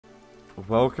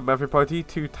Welcome everybody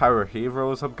to Tower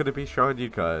Heroes. I'm going to be showing you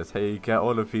guys how you get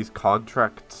all of these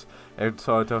contracts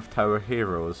inside of Tower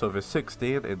Heroes. So there's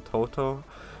 16 in total.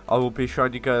 I will be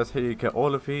showing you guys how you get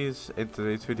all of these in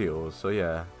today's videos. So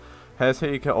yeah, here's how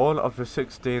you get all of the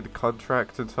 16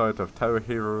 contracts inside of Tower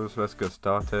Heroes. Let's get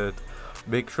started.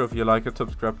 Make sure if you like and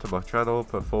subscribe to my channel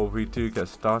before we do get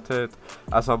started,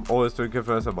 as I'm always doing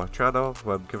giveaways on my channel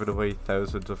where I'm giving away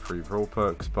thousands of free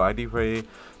ROBUX. But anyway,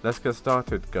 let's get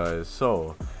started guys.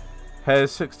 So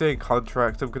here's 16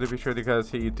 contracts. I'm going to be showing you guys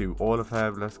how you do all of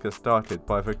them. Let's get started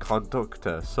by the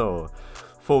conductor. So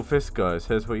for this guys,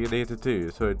 here's what you need to do.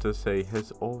 So it does say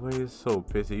he's always so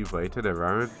busy waiting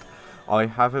around. I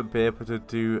haven't been able to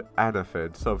do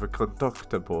anything. So the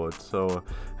conductor board. So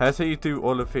here's how you do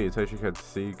all of these, as you can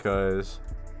see guys.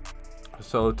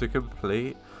 So to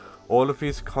complete all of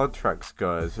these contracts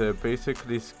guys, they're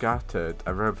basically scattered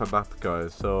around the map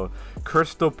guys. So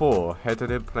crystal ball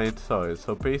hidden in plain sight.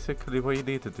 So basically what you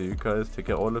need to do guys to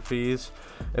get all of these,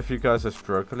 if you guys are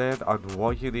struggling on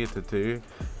what you need to do,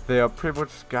 they are pretty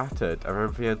much scattered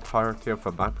around the entirety of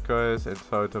the map guys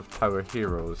inside of Tower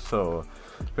Heroes. So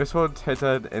this one's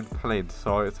hidden in plain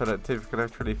sight, so let's see if we can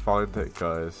actually find it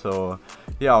guys. So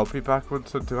yeah, I'll be back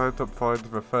once I do end up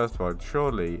finding the first one.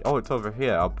 Surely, oh, it's over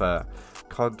here, I'll bet.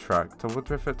 Contract, I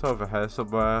wonder if it's over here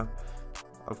somewhere.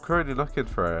 I'm currently looking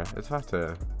for it. Is that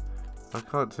it? I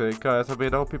can't see it guys. I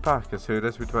mean, I'll be back as soon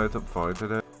as we end up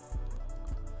finding it.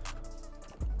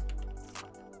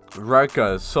 Right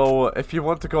guys, so if you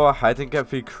want to go ahead and get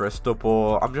the crystal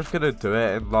ball, I'm just gonna do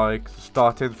it in like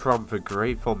starting from the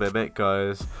grateful mimic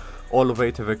guys all the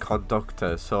way to the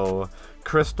conductor. So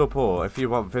crystal ball, if you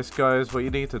want this guys, what you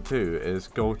need to do is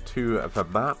go to the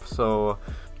map. So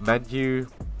menu,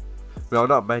 well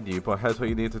not menu, but here's what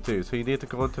you need to do. So you need to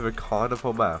go into the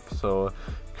carnival map. So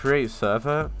create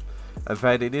server, and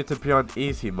then you need to be on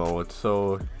easy mode.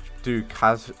 So do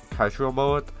casual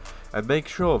mode. And make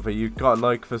sure that you got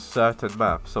like the certain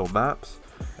map, so maps,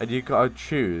 and you gotta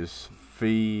choose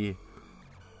the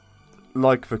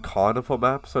like the carnival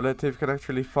map. So let's see if we can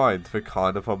actually find the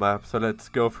carnival map. So let's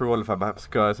go through all of the maps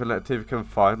guys, and let's see if we can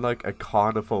find like a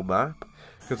carnival map,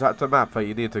 because that's a map that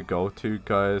you need to go to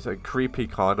guys. A creepy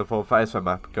carnival, that is the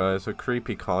map guys, a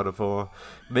creepy carnival.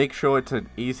 Make sure it's in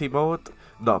easy mode,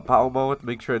 not battle mode.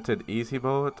 Make sure it's in easy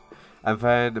mode, and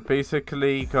then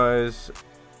basically guys,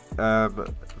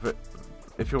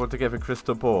 if you want to get the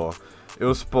crystal ball, it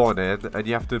will spawn in, and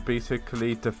you have to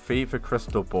basically defeat the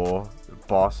crystal ball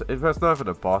boss. It's not even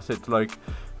a boss, it's like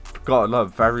got a lot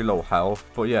of very low health.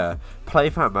 But yeah, play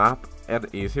that map in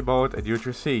easy mode, and you'll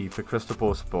just see the crystal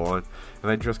ball spawn, and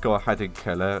then just go ahead and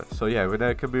kill it. So yeah, we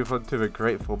now can move on to the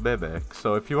grateful mimic.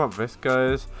 So if you want this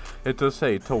guys, it does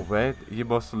say to win you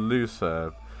must lose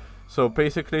them. So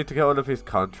basically, to get all of his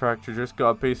contracts, you just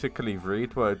gotta basically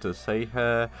read what it does say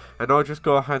here, and I'll just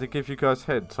go ahead and give you guys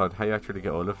hints on how you actually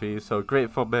get all of these. So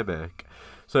grateful mimic.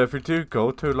 So if we do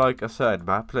go to like a certain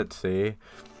map, let's see.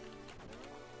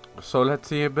 So let's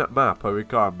see a map where we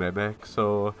got a mimic.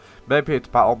 So maybe it's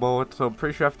battle mode. So I'm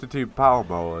pretty sure I have to do battle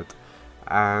mode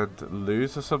and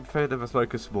lose or something. And there's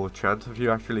like a small chance of you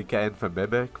actually getting the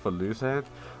mimic for losing,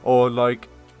 or like.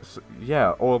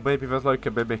 Yeah, or maybe there's like a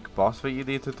mimic boss that you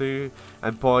need to do,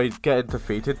 and by getting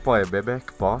defeated by a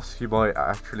mimic boss you might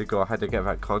actually go ahead and get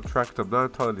that contract. I'm not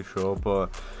entirely sure, but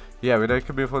yeah, we now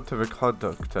can move on to the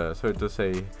conductor. So it does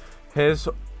say he's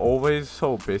always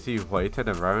so busy waiting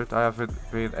around. I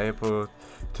haven't been able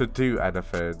to do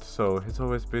anything, so he's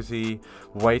always busy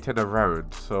waiting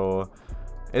around. So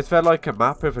is there like a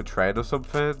map with a train or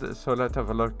something? So let's have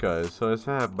a look guys. So is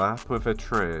there a map with a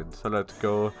train? So let's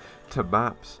go to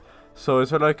maps. So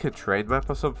is there like a train map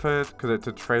or something? Because it's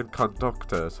a train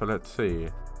conductor. So let's see.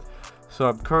 So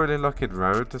I'm currently looking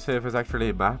around to see if there's actually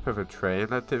a map with a train.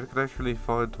 Let's see if we can actually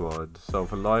find one. So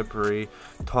the library,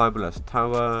 timeless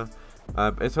tower.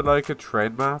 Is it like a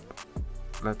train map?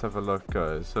 Let's have a look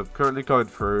guys. So I'm currently going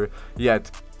through. Yeah,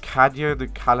 it's Canyon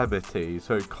Calamity.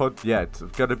 So it could, yeah, it's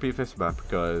gonna be this map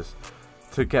guys,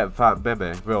 to get that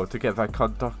mimic, well, to get that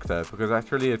conductor, because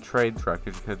actually a train track,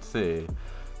 as you can see.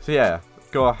 So yeah,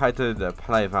 go ahead and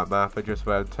play that map and just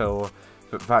wait until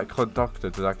that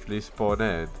conductor does actually spawn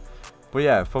in. But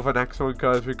yeah, for the next one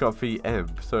guys, we got the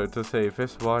imp. So to say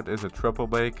this one is a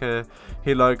troublemaker.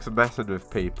 He likes messing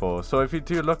with people. So if you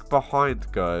do look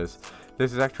behind guys,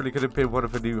 this is actually going to be one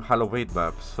of the new Halloween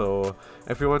maps. So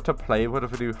if you want to play one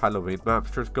of the new Halloween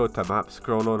maps, just go to map,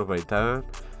 scroll all the way down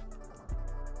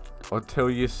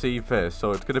until you see this.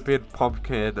 So it's going to be in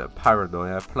Pumpkin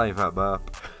Paranoia. Play that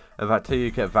map, and that's how you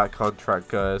get that contract,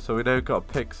 guys. So we now got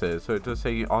pixels, so it does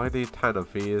say I need 10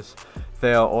 of these.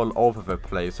 They are all over the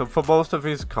place. So for most of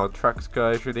these contracts,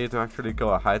 guys, you need to actually go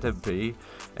ahead and be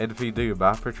in the new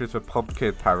map, which is the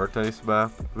Pumpkin Paradise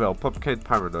map. Well, Pumpkin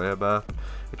Paranoia map.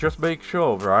 Just make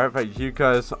sure, right, that you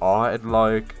guys are in,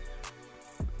 like...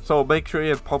 So make sure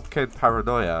you're in Pumpkin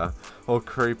Paranoia, or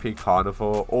Creepy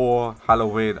Carnival, or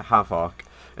Halloween Havoc.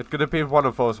 It's going to be one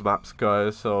of those maps,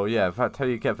 guys. So yeah, that's how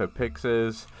you get the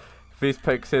pixies. These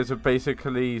pixies are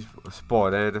basically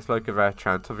spawned in. It's like a rare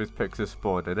chance of these pixies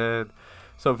spawning in.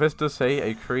 So this does say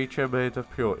a creature made of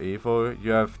pure evil.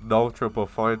 You have no trouble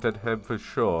finding him for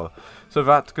sure. So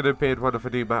that's going to be in one of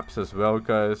the new maps as well,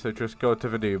 guys. So just go to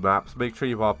the new maps. Make sure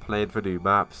you are playing the new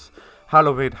maps.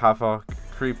 Halloween Havoc,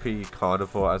 Creepy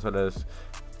Carnival, as well as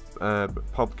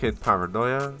Pumpkin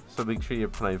Paranoia. So make sure you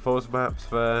play those maps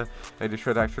there. And you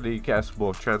should actually get a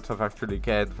small chance of actually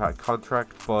getting that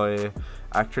contract by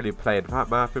actually playing that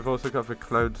map. We've also got the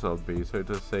clone zombie, so it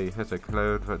does say here's a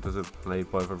clone that doesn't play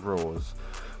by the rules.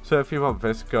 So if you want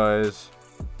this, guys,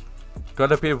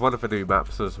 gonna be in one of the new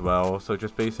maps as well. So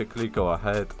just basically go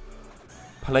ahead,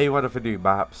 play one of the new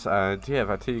maps, and yeah,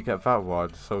 that's how you get that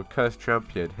one. So Cursed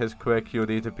Champion, he's quick, you'll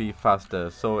need to be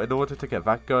faster. So in order to get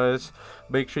that, guys,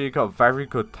 make sure you got very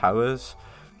good towers.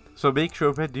 So make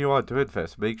sure when you are doing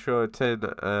this, make sure it's in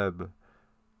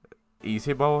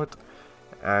easy mode.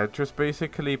 And just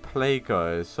basically play,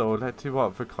 guys. So let's see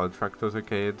what the contract does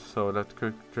again. So let's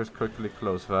just quickly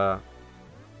close that.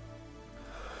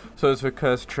 So it's the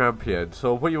Cursed Champion.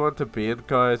 So what you want to be in,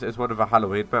 guys, is one of the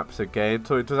Halloween maps again.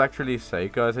 So it does actually say,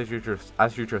 guys, as you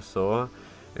just saw,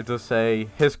 it does say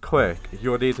he's quick,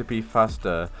 you'll need to be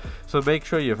faster. So make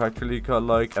sure you've actually got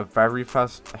like a very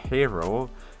fast hero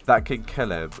that can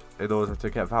kill him in order to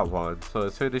get that one. So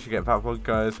as soon as you get that one,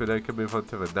 guys, we then can move on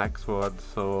to the next one.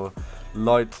 So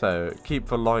lights out, keep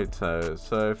the lights out.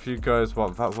 So if you guys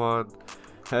want that one,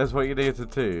 here's what you need to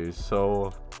do.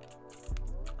 So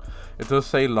it does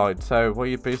say lights out. What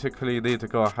you basically need to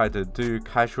go ahead and do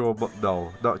casual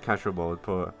no, not casual mode,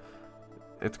 but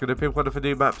it's going to be one of the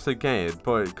new maps again,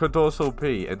 but it could also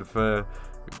be in the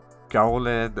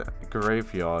Goblin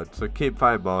Graveyard, so keep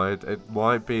that in mind. It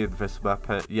might be in this map.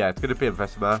 Yeah, it's going to be in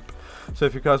this map. So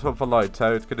if you guys want the lights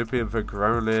out, it's going to be in the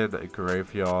Goblin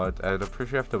Graveyard, and I'm pretty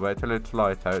sure you have to wait till it's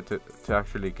light out to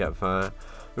actually get there.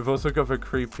 We've also got the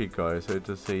creepy guy, so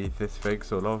to see this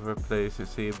thing's all over the place. It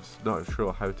seems not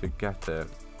sure how to get it.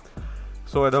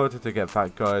 So in order to get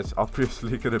that, guys,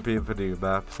 obviously going to be in the new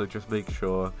map, so just make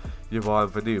sure you are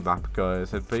in the new map,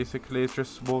 guys. And basically it's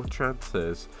just small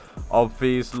chances of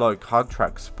these like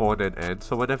contracts spawning in.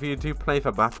 So whenever you do play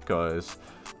the map, guys,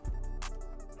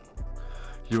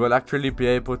 you will actually be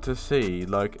able to see,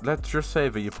 like, let's just say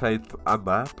that you played a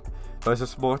map, there's a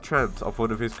small chance of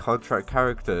one of these contract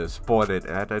characters spawning in,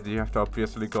 and you have to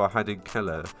obviously go ahead and kill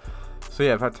it. So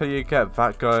yeah, that's how you get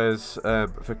that, guys.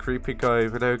 The creepy guy,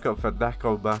 we now got the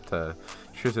Necromatter.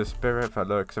 She's a spirit that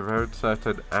lurks around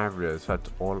certain areas, that's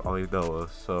all I know.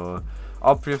 So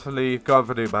obviously got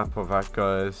the new map of that,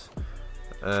 guys.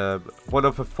 One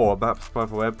of the 4 maps, by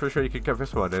the way. I'm pretty sure you can get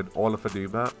this one in all of the new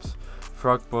maps.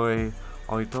 Frog Boy,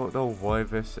 I don't know why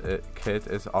this kid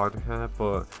is on here,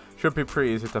 but should be pretty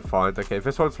easy to find. Okay,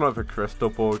 this one's like the crystal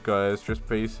ball, guys. Just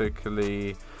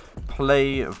basically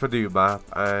play the new map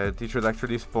and you should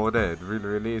actually spawn in.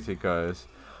 Really easy, guys.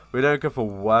 We now go for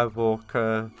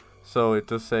Werewalker. So it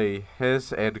does say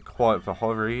he's in quite the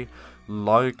hurry,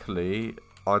 likely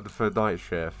on the night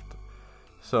shift.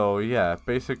 So yeah,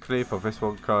 basically for this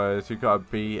one, guys, you gotta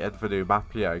be in the new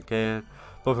map yet again.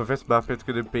 But for this map, it's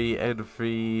gonna be in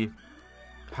the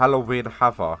Halloween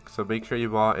Havoc. So make sure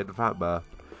you are in that map.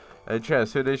 And yeah,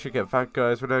 as soon as you get that,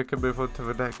 guys, we now can move on to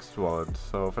the next one.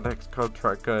 So the next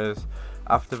contract, guys,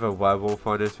 after the werewolf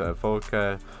one is the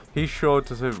evoker. He sure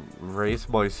doesn't raise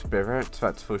my spirits,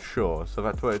 that's for sure. So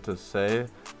that's what it does say.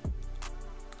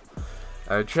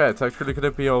 And yeah, it's actually going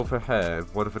to be over here,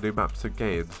 one of the new maps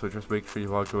again. So just make sure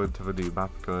you are going to the new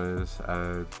map, guys.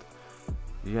 And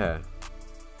yeah,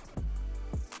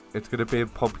 it's going to be in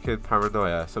Pumpkin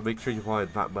Paranoia. So make sure you are in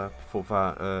that map for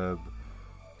that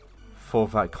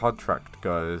contract,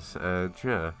 guys. And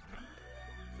yeah,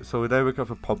 so now we got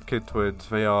the Pumpkin Twins.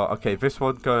 They are, okay, this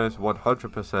one, guys,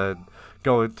 100%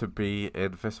 going to be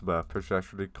in this map, which is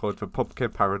actually called the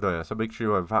Pumpkin Paranoia. So make sure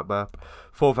you're on that map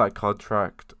for that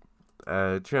contract.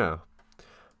 And yeah,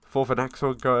 for the next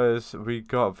one, guys, we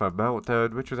got the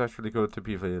Meltdown, which is actually going to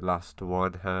be the last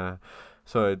one here.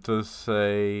 So it does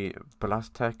say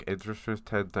Blast Tech Industries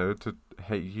 10 down to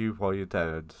hit you while you're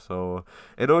dead. So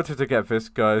in order to get this,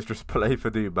 guys, just play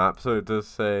the new map. So it does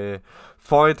say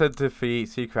find and defeat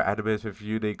secret enemies with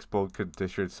unique spawn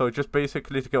conditions. So just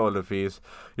basically to get all of these,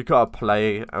 you gotta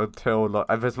play until like,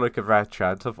 and there's like a rare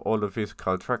chance of all of these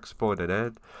contracts spawning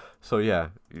in. So yeah,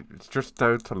 it's just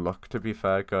down to luck, to be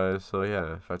fair, guys. So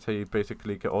yeah, that's how you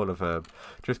basically get all of them.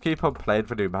 Just keep on playing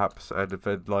the new maps, and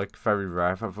then like very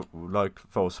rare, like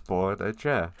they'll spawn, and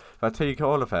yeah, that's how you get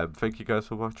all of them. Thank you guys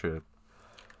for watching.